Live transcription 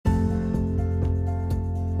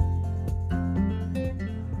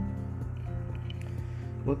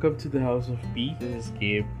Welcome to the House of P. This is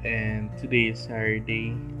Gabe, and today is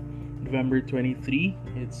Saturday, November 23.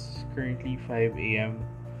 It's currently 5 a.m.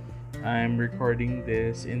 I'm recording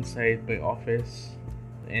this inside my office,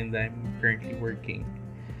 and I'm currently working.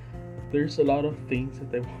 There's a lot of things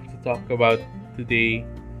that I want to talk about today.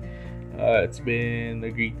 It's been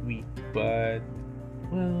a great week, but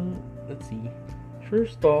well, let's see.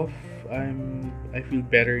 First off, I feel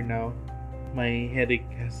better now. My headache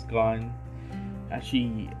has gone.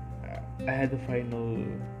 Actually, I had the final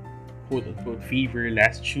quote unquote fever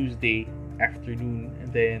last Tuesday afternoon,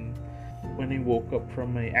 and then when I woke up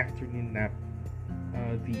from my afternoon nap,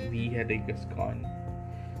 the headache is gone.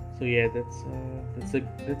 So yeah,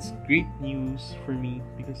 that's great news for me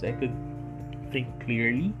because I could think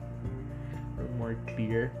clearly or more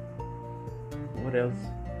clear. What else?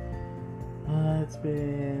 It's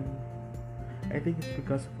been. I think it's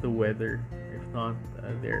because of the weather. If not,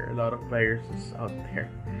 there are a lot of viruses out there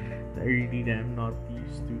that I really am not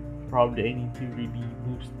used to. Probably I need to really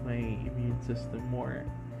boost my immune system more.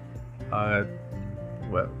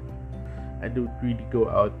 Well, I don't really go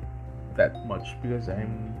out that much because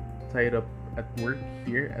I'm tied up at work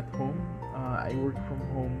here at home. I work from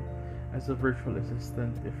home as a virtual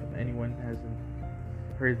assistant. If anyone hasn't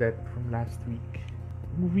heard that from last week.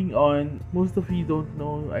 Moving on, most of you don't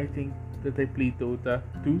know. I think that I play Dota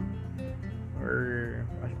 2, or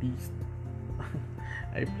at least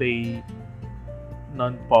I play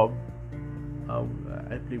non-pub.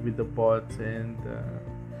 I play with the bots, and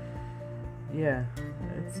yeah,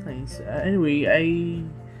 it's nice. Anyway,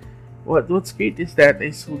 what's great is that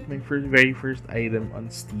I sold my very first item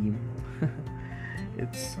on Steam.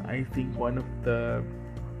 It's I think one of the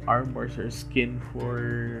armors or skin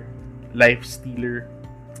for Life Stealer,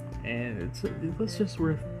 and it was just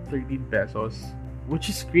worth 13 pesos, which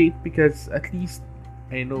is great because at least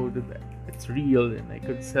I know that it's real and I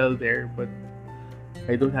could sell there, but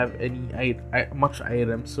I don't have any much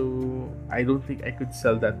items, so I don't think I could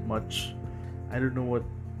sell that much. I don't know what.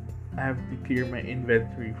 I have to clear my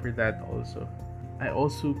inventory for that also. I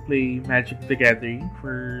also play Magic the Gathering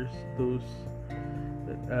for those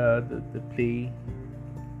that play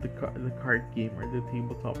the card game or the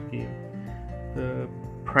tabletop game. The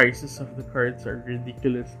prices of the cards are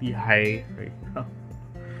ridiculously high right now.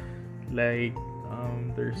 Like,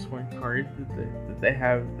 there's one card that I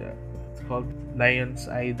have. It's called Lion's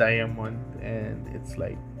Eye Diamond, and it's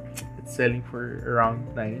selling for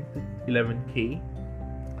around 9 to 11k.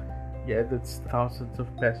 Yeah, that's thousands of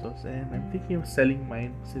pesos, and I'm thinking of selling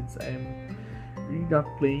mine since I'm really not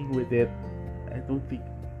playing with it. I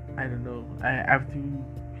don't know. I have to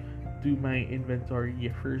do my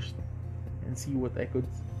inventory first and see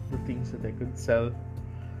the things that I could sell.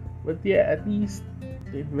 But yeah, at least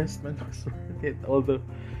the investment was worth it, although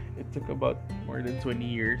it took about more than 20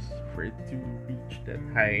 years for it to reach that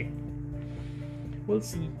high. We'll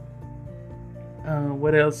see.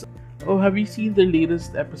 What else? Oh, have you seen the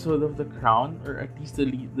latest episode of The Crown, or at least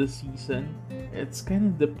the season? It's kind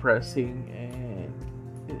of depressing,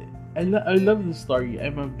 and I love the story.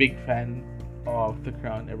 I'm a big fan of The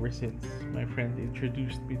Crown ever since my friend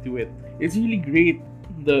introduced me to it. It's really great.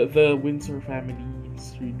 The Windsor family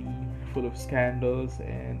is really full of scandals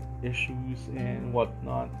and issues and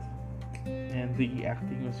whatnot, and the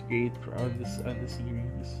acting was great on the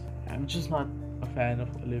series. I'm just not a fan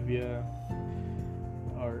of Olivia,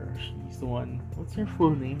 or she's the one. What's her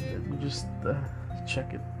full name? Let me just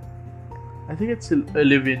check it. I think it's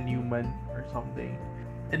Olivia Newman or something.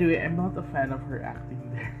 Anyway, I'm not a fan of her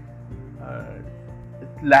acting there.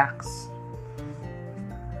 It lacks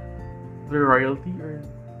the royalty, or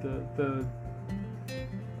the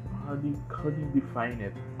how do you define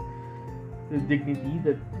it? The dignity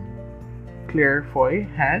that Claire Foy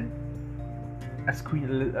had as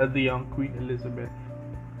the young Queen Elizabeth.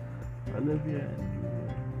 Olivia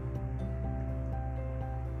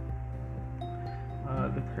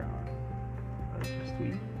and The Crown. Just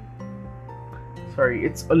wait. Sorry,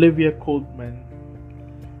 it's Olivia Colman.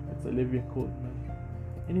 It's Olivia Colman.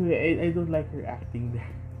 Anyway, I don't like her acting there.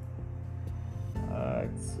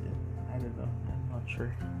 I don't know. I'm not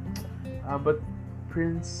sure. But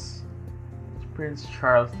Prince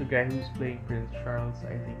Charles, the guy who's playing Prince Charles,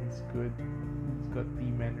 I think is good. He's got the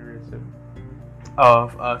mannerism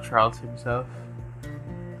of Charles himself,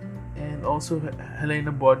 and also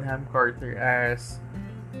Helena Bonham Carter as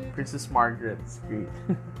Princess Margaret is great.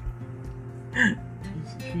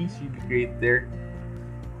 she's really great there.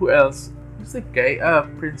 Who else? Who's the guy?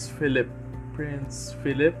 Prince Philip. Prince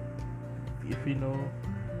Philip, if you know,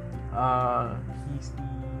 he's the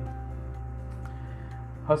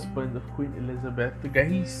husband of Queen Elizabeth. The guy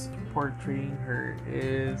he's portraying her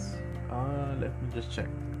is let me just check,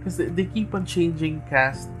 because they keep on changing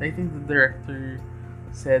cast. I think the director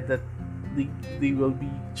said that they will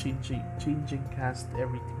be changing cast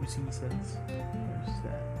every 2 seasons. Where's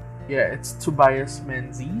that? Yeah, it's Tobias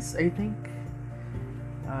Menzies, I think.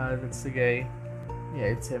 That's the guy.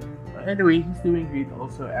 Yeah, it's him. Anyway, he's doing great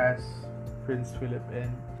also as Prince Philip,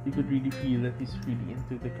 and you could really feel that he's really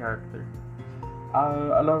into the character.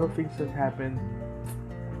 A lot of things have happened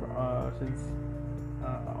since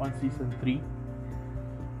on season 3.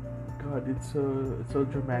 God, it's so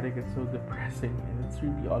dramatic and so depressing, and it's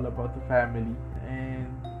really all about the family, and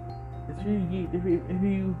it's really great. If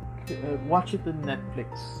you watch it on Netflix,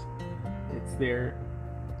 it's there.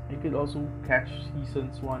 You could also catch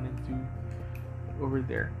seasons 1 and 2 over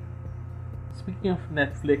there. Speaking of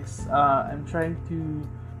Netflix, I'm trying to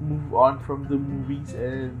move on from the movies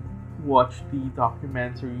and watch the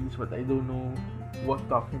documentaries, but I don't know what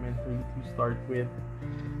documentary to start with.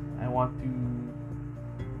 I want to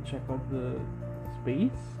check out the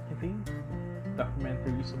space, I think,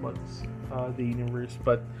 documentaries about the universe,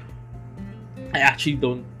 but I actually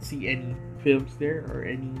don't see any films there or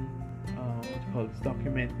any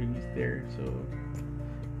documentaries there. So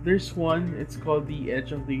there's one, it's called The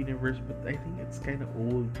Edge of the Universe, but I think it's kind of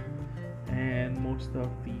old and most of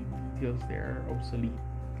the details there are obsolete.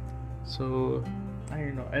 So I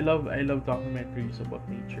don't know. I love documentaries about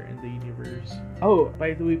nature and the universe. Oh,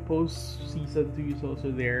 by the way, Post Season 2 is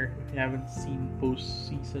also there. If you haven't seen Post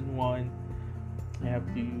Season 1, you have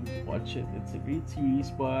to watch it. It's a great series,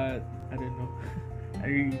 but I don't know. I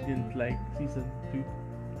really didn't like Season 2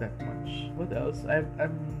 that much. What else?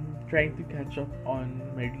 I'm trying to catch up on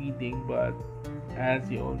my reading, but as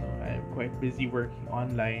you all know, I'm quite busy working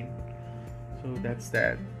online. So that's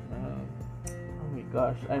that. Oh my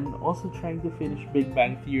gosh, I'm also trying to finish Big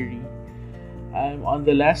Bang Theory. I'm on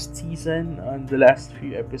the last season, on the last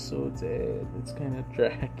few episodes, and it's kind of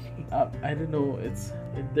dragging. I don't know.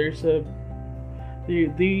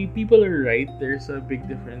 The people are right. There's a big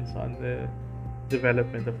difference on the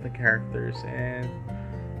development of the characters, and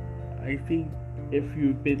I think if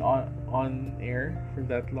you've been on air for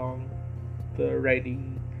that long, the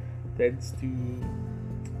writing tends to,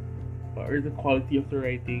 or the quality of the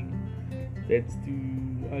writing tends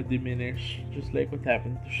to diminish, just like what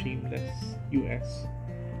happened to Shameless US.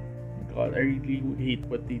 God, I really hate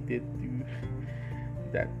what they did to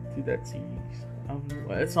that series.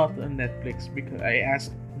 Well, it's not on Netflix because I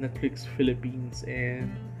asked Netflix Philippines,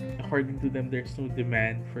 and according to them, there's no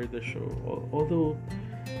demand for the show. Although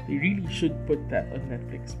they really should put that on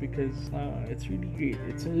Netflix because it's really great.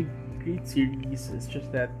 It's a great series. It's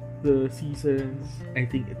just that the seasons, I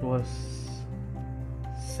think it was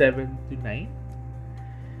 7 to 9.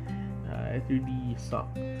 It really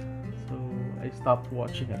sucked. So I stopped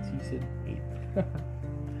watching at season 8.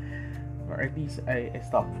 Or at least I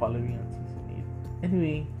stopped following on season 8.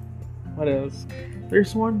 Anyway, what else?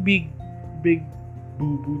 There's one big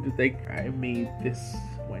boo-boo that I made this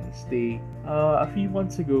Wednesday. A few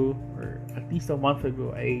months ago, or at least a month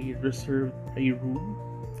ago, I reserved a room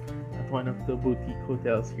at one of the boutique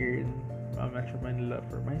hotels here in Metro Manila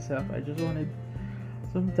for myself. I just wanted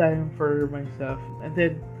some time for myself, and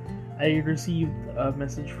then I received a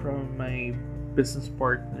message from my business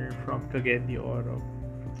partner from Cagayan de Oro,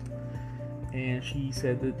 and she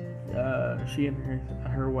said that she and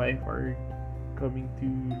her wife are coming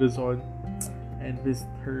to Luzon and visit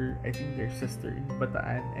her, I think their sister in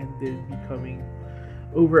Bataan, and they'll be coming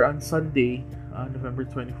over on Sunday, November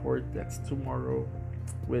 24th. That's tomorrow,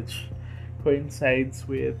 which coincides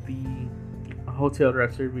with the hotel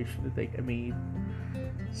reservation that I made.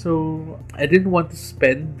 So I didn't want to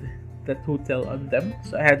spend that hotel on them,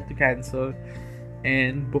 so I had to cancel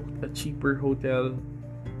and book a cheaper hotel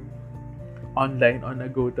online on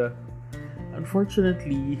Agoda.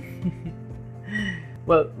 Unfortunately,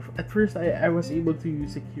 well, at first I was able to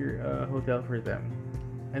secure a hotel for them,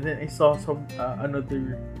 and then I saw some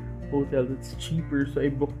another hotel that's cheaper, so I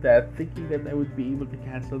booked that, thinking that I would be able to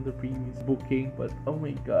cancel the previous booking. But oh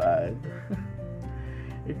my god,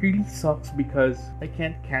 it really sucks because I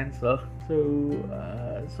can't cancel. So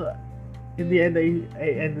in the end, I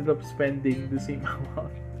ended up spending the same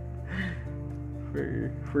amount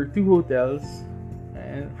for 2 hotels,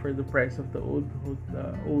 and for the price of the old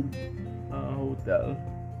hotel,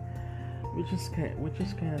 which is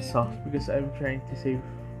kind of sucks because I'm trying to save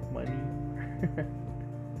money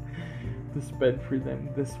to spend for them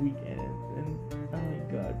this weekend. And oh my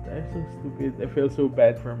god, I'm so stupid. I feel so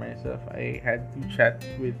bad for myself. I had to chat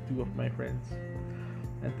with 2 of my friends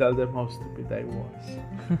and tell them how stupid I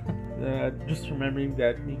was. Just remembering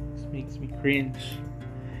that makes me cringe.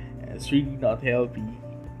 It's really not healthy.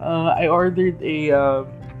 I ordered a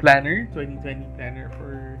planner, 2020 planner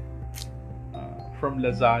from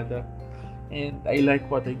Lazada, and I like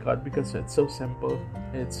what I got because it's so simple.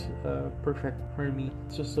 It's perfect for me.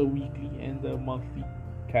 It's just a weekly and a monthly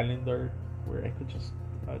calendar where I could just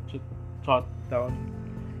jot down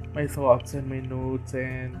my thoughts and my notes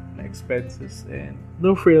and my expenses, and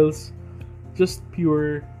no frills, just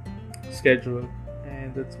pure schedule.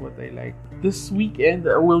 And that's what I like. This weekend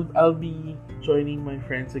I'll be joining my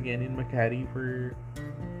friends again in Makati for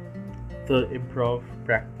the improv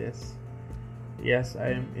practice. Yes,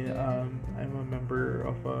 I'm a member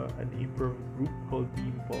of an improv group called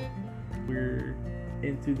Bimpo. We're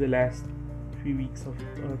into the last few weeks of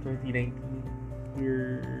 2019.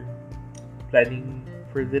 We're planning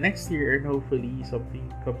for the next year, and hopefully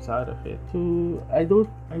something comes out of it. So I don't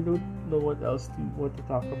know what else to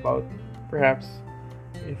talk about. Perhaps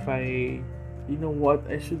if you know what,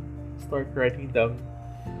 I should start writing down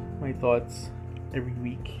my thoughts every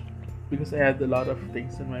week, because I had a lot of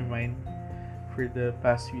things in my mind for the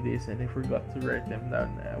past few days and I forgot to write them down,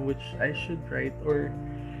 which I should write, or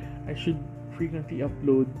I should frequently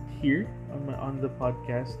upload here on the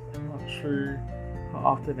podcast. I'm not sure how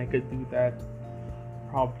often I could do that.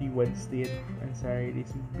 Probably Wednesday and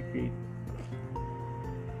Saturdays would be great.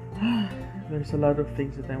 There's a lot of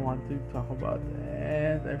things that I want to talk about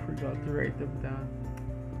and I forgot to write them down.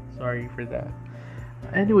 Sorry for that.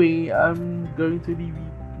 Anyway, I'm going to leave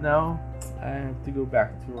you now. I have to go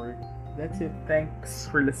back to work. That's it. Thanks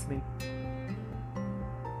for listening.